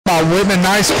by Whitman.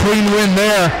 Nice clean win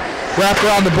there. Wrapped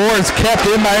around the boards. Kept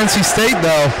in by NC State,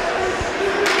 though.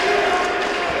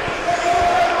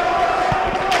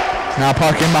 Now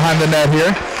puck in behind the net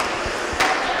here.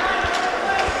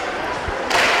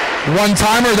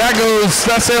 One-timer. That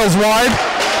sails wide.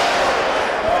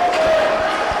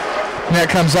 Net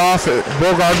comes off.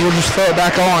 Beauregard will just throw it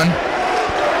back on.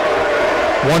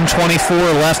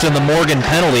 1:24 left in the Morgan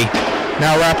penalty.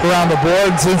 Now wrapped around the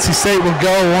boards. NC State will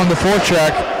go on the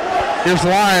forecheck. Here's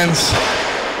Lions.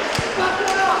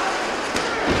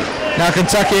 Now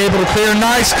Kentucky able to clear.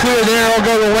 Nice clear there. It'll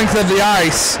go the length of the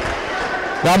ice.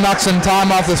 That knocks some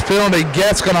time off this penalty.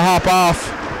 Get's going to hop off.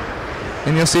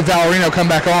 And you'll see Valerino come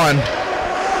back on.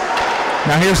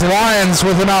 Now here's Lions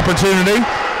with an opportunity.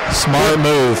 Smart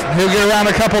move. He'll get around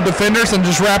a couple defenders and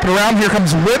just wrap it around. Here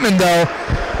comes Whitman, though.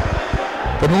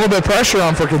 Putting a little bit of pressure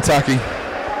on for Kentucky.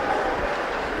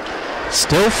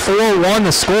 Still 4-1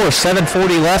 the score.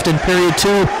 7:40 left in period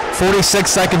 2. 46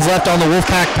 seconds left on the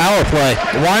Wolfpack power play.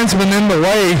 The linesman in the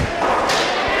way.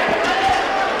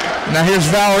 Now here's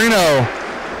Valerino.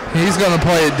 He's going to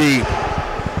play it deep.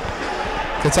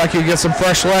 Kentucky will get some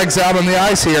fresh legs out on the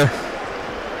ice here.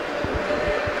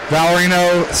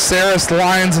 Valerino, Saris,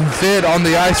 Lyons, and Vitt on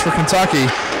the ice for Kentucky.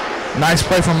 Nice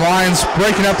play from Lyons,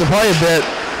 breaking up the play a bit.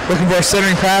 Looking for a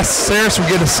centering pass. Saris will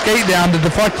get a skate down to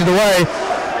deflect it away.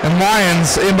 And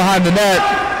Lyons in behind the net.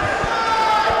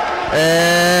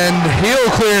 And he'll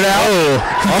clear it out.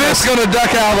 Vitt's going to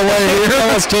duck out of the way here.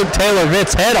 Almost took Taylor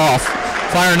Vitt's head off.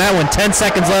 Firing that one. 10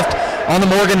 seconds left on the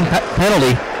Morgan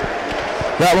penalty.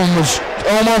 That one was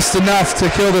almost enough to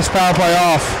kill this power play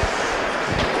off.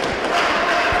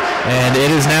 And it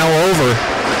is now over.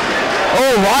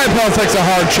 Oh, Riopel takes a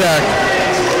hard check.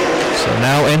 So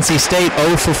now NC State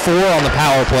 0 for 4 on the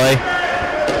power play.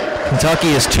 Kentucky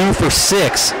is 2 for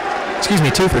 6. Excuse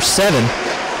me, 2 for 7.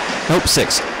 Nope,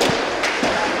 6.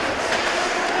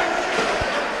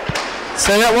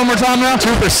 Say that one more time now.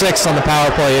 2 for 6 on the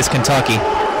power play is Kentucky.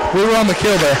 We were on the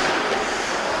kill there.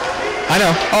 I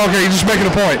know. Oh, okay, you're just making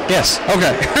a point. Yes.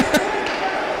 Okay.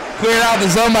 Cleared out the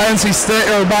zone by NC State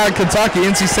or by Kentucky.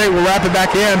 NC State will wrap it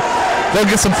back in. They'll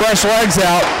get some fresh legs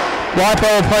out. Wipo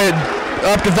will play it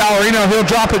up to Valerino. He'll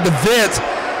drop it to Vitt.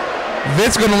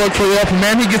 Vitt's going to look for the open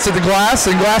man. He gets it to Glass,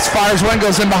 and Glass fires one,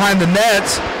 goes in behind the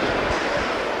net.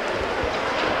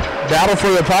 Battle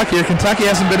for the puck here. Kentucky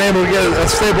hasn't been able to get a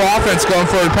stable offense going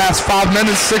for the past 5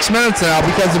 minutes, 6 minutes now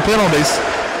because of penalties.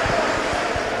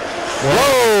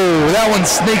 Whoa, that one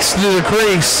sneaks through the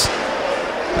crease.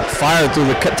 Fired through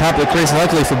the top of the crease.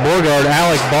 Luckily for Beauregard,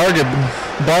 Alec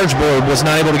Bargeboard was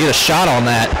not able to get a shot on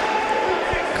that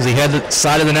because he had the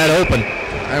side of the net open.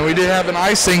 And we did have an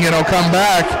icing, and it'll come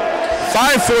back.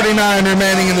 5:49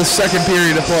 remaining in the second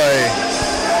period of play.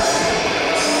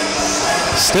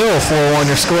 Still 4-1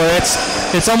 your score. It's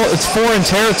foreign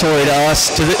territory to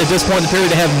us at this point in the period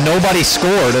to have nobody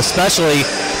scored, especially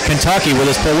Kentucky with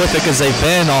as prolific as they've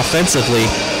been offensively.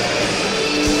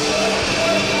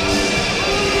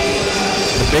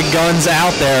 The big guns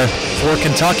out there for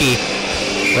Kentucky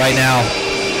right now.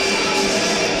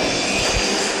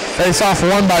 Face off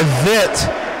one by Vitt.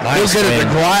 Nice. He'll get it to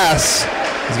Glass.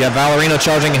 He's got Valerino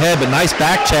charging ahead, but nice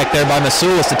back check there by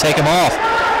Masulis to take him off.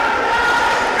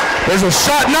 There's a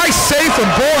shot. Nice save from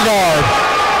Beauregard.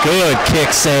 Good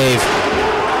kick save.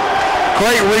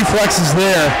 Great reflexes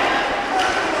there.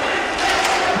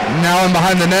 Now in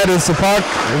behind the net is the puck.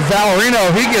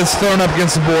 Valerino, he gets thrown up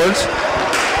against the boards.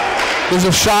 There's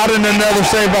a shot and another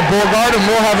save by Beauregard, and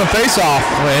we'll have a face-off.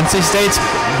 Well, NC State's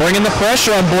bringing the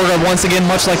pressure on Beauregard once again,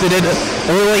 much like they did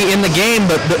early in the game,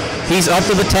 but he's up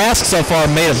to the task so far.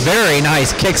 Made a very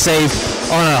nice kick save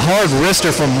on a hard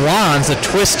wrister from Lons, a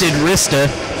twisted wrista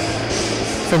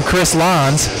from Chris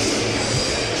Lons.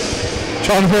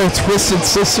 Trying to play a Twisted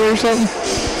Sister or something?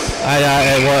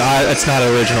 It's not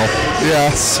original. Yeah,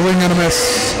 swing and a miss.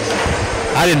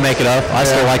 I didn't make it up. I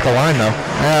still like the line, though.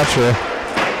 Yeah, true.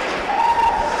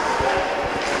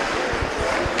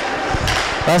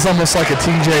 That's almost like a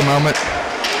TJ moment.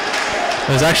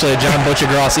 It was actually a John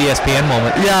Butchergross ESPN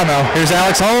moment. Yeah, I know. Here's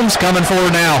Alex Holmes coming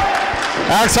forward now.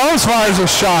 Alex Holmes fires a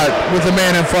shot with the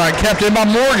man in front, kept in by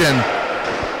Morgan.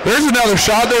 There's another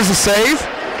shot. There's a save.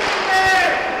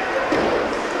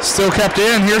 Still kept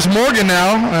in. Here's Morgan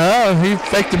now. He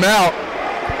faked him out.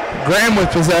 Graham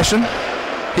with possession.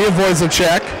 He avoids the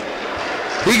check.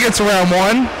 He gets around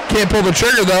one. Can't pull the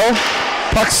trigger, though.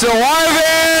 Puck's still alive,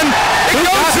 and it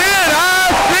goes in.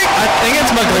 I think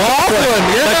it's McLaughlin.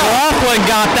 Yeah. McLaughlin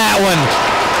got that one.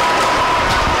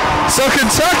 So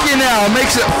Kentucky now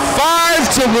makes it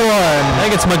 5-1. I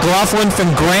think it's McLaughlin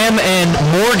from Graham and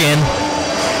Morgan.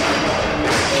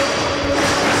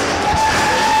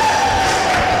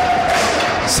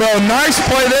 So nice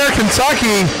play there,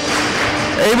 Kentucky.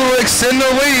 Able to extend the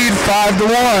lead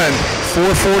 5-1.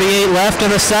 4:48 left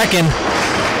in the second.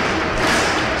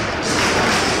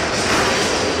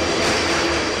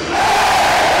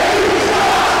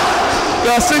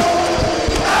 Dusty?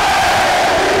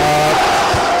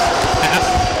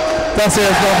 Dusty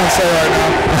has nothing to say right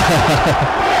now.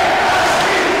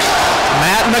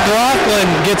 Matt McLaughlin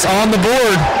gets on the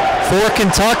board for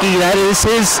Kentucky. That is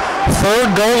his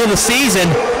third goal of the season.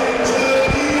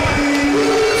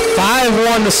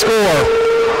 5-1 to score.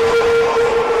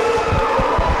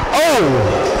 Oh!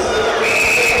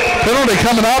 Penalty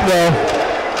coming up, though.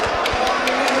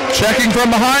 Checking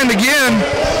from behind again.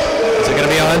 Is it going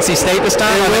to be on NC State this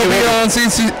time? It will be on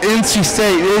NC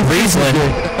State. Riesland.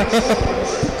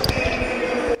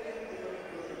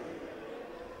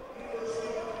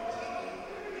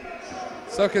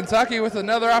 So Kentucky with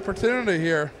another opportunity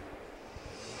here.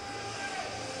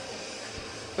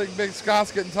 I think Big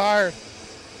Scott's getting tired.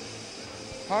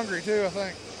 Hungry too, I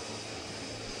think.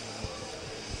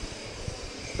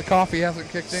 The coffee hasn't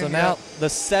kicked in So yet. now the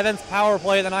 7th power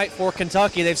play of the night for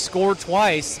Kentucky. They've scored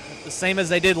twice, the same as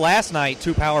they did last night,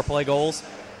 2 power play goals.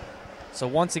 So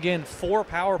once again, 4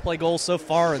 power play goals so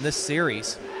far in this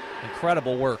series.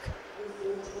 Incredible work.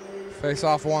 Face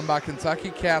off won by Kentucky.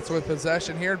 Cats with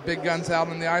possession here. Big guns out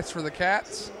on the ice for the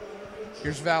Cats.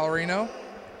 Here's Valerino.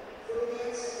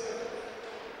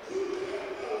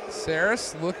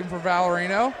 Saris looking for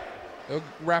Valerino. He'll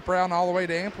wrap around all the way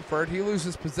to Ampliford. He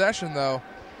loses possession though.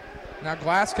 Now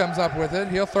Glass comes up with it.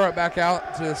 He'll throw it back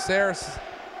out to Saris.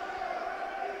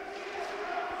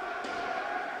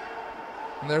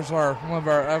 And there's one of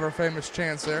our ever famous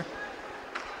chants there.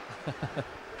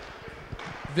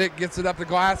 Vic gets it up to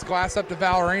Glass. Glass up to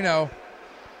Valerino.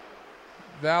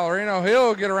 Valerino,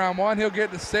 he'll get around one. He'll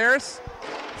get to Saris.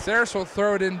 Saris will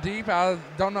throw it in deep. I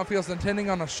don't know if he was intending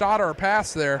on a shot or a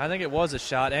pass there. I think it was a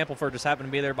shot. Ampliford just happened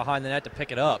to be there behind the net to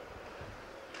pick it up.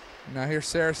 Now here's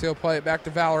Saris. He'll play it back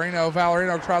to Valerino.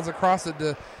 Valerino tries to cross it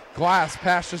to Glass.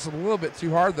 Pass just a little bit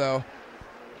too hard, though.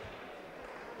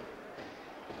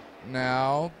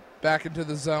 Now back into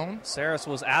the zone. Saris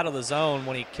was out of the zone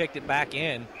when he kicked it back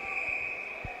in.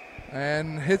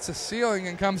 And hits a ceiling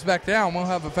and comes back down. We'll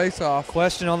have a face-off.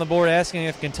 Question on the board asking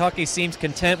if Kentucky seems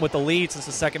content with the lead since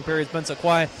the second period's been so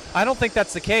quiet. I don't think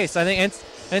that's the case. I think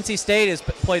NC State has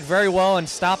played very well in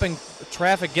stopping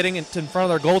traffic, getting in front of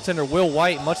their goaltender, Will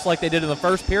White, much like they did in the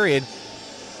first period.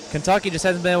 Kentucky just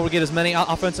hasn't been able to get as many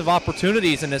offensive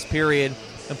opportunities in this period.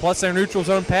 And plus their neutral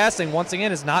zone passing, once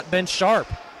again, has not been sharp.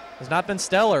 Has not been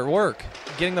stellar work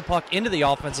getting the puck into the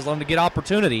offensive zone to get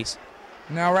opportunities.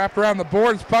 Now wrapped around the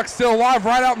boards. Puck's still alive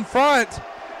right out in front.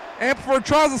 Ampliford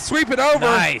tries to sweep it over.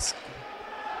 Nice.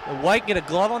 Did White get a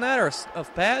glove on that or a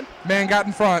pad? Man got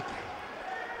in front.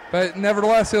 But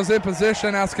nevertheless, he was in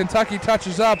position. As Kentucky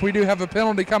touches up, we do have a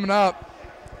penalty coming up.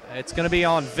 It's going to be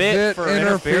on Vitt for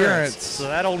interference. So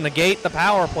that'll negate the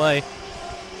power play.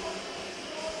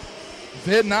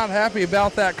 Vitt not happy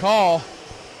about that call.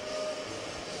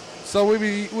 So we'll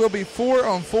be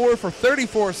 4-on-4 for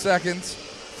 34 seconds.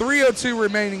 3:02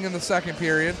 remaining in the second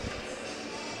period.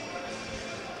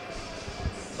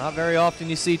 Not very often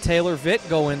you see Taylor Vitt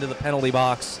go into the penalty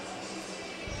box.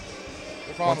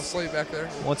 They're falling asleep back there.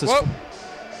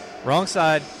 Wrong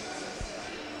side.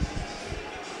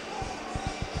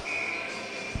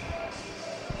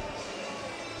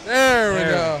 There we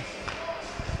go.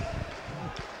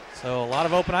 So a lot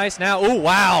of open ice now. Oh,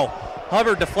 wow.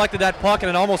 Hubbard deflected that puck and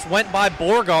it almost went by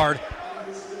Borgard.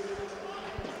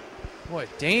 Boy,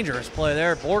 dangerous play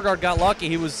there. Borgard got lucky.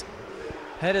 He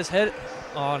had his head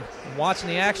on watching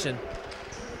the action.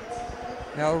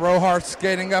 Now Rohart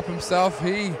skating up himself.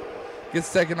 He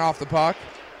gets taken off the puck.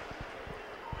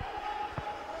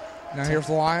 Now here's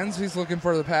Lyons. He's looking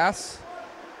for the pass.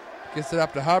 Gets it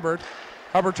up to Hubbard.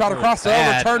 Hubbard tried to cross it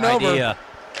over, turned over.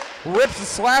 Rips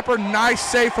the slapper. Nice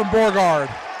save from Borgard.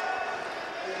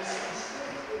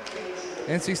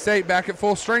 NC State back at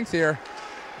full strength here.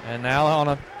 And now on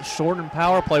a shortened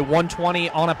power play,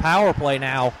 120 on a power play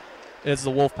now is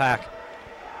the Wolfpack.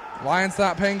 Lyons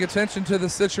not paying attention to the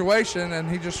situation, and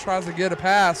he just tries to get a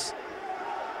pass.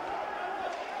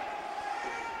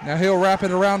 Now he'll wrap it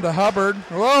around to Hubbard.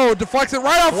 Whoa, deflects it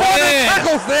right out front and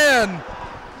tackles in.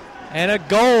 And a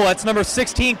goal. That's number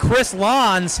 16, Chris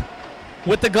Lons,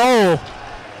 with the goal.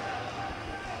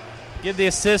 Give the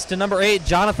assist to number 8,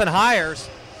 Jonathan Hires.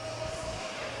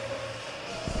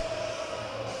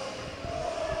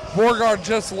 Borgard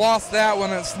just lost that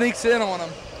one and sneaks in on him.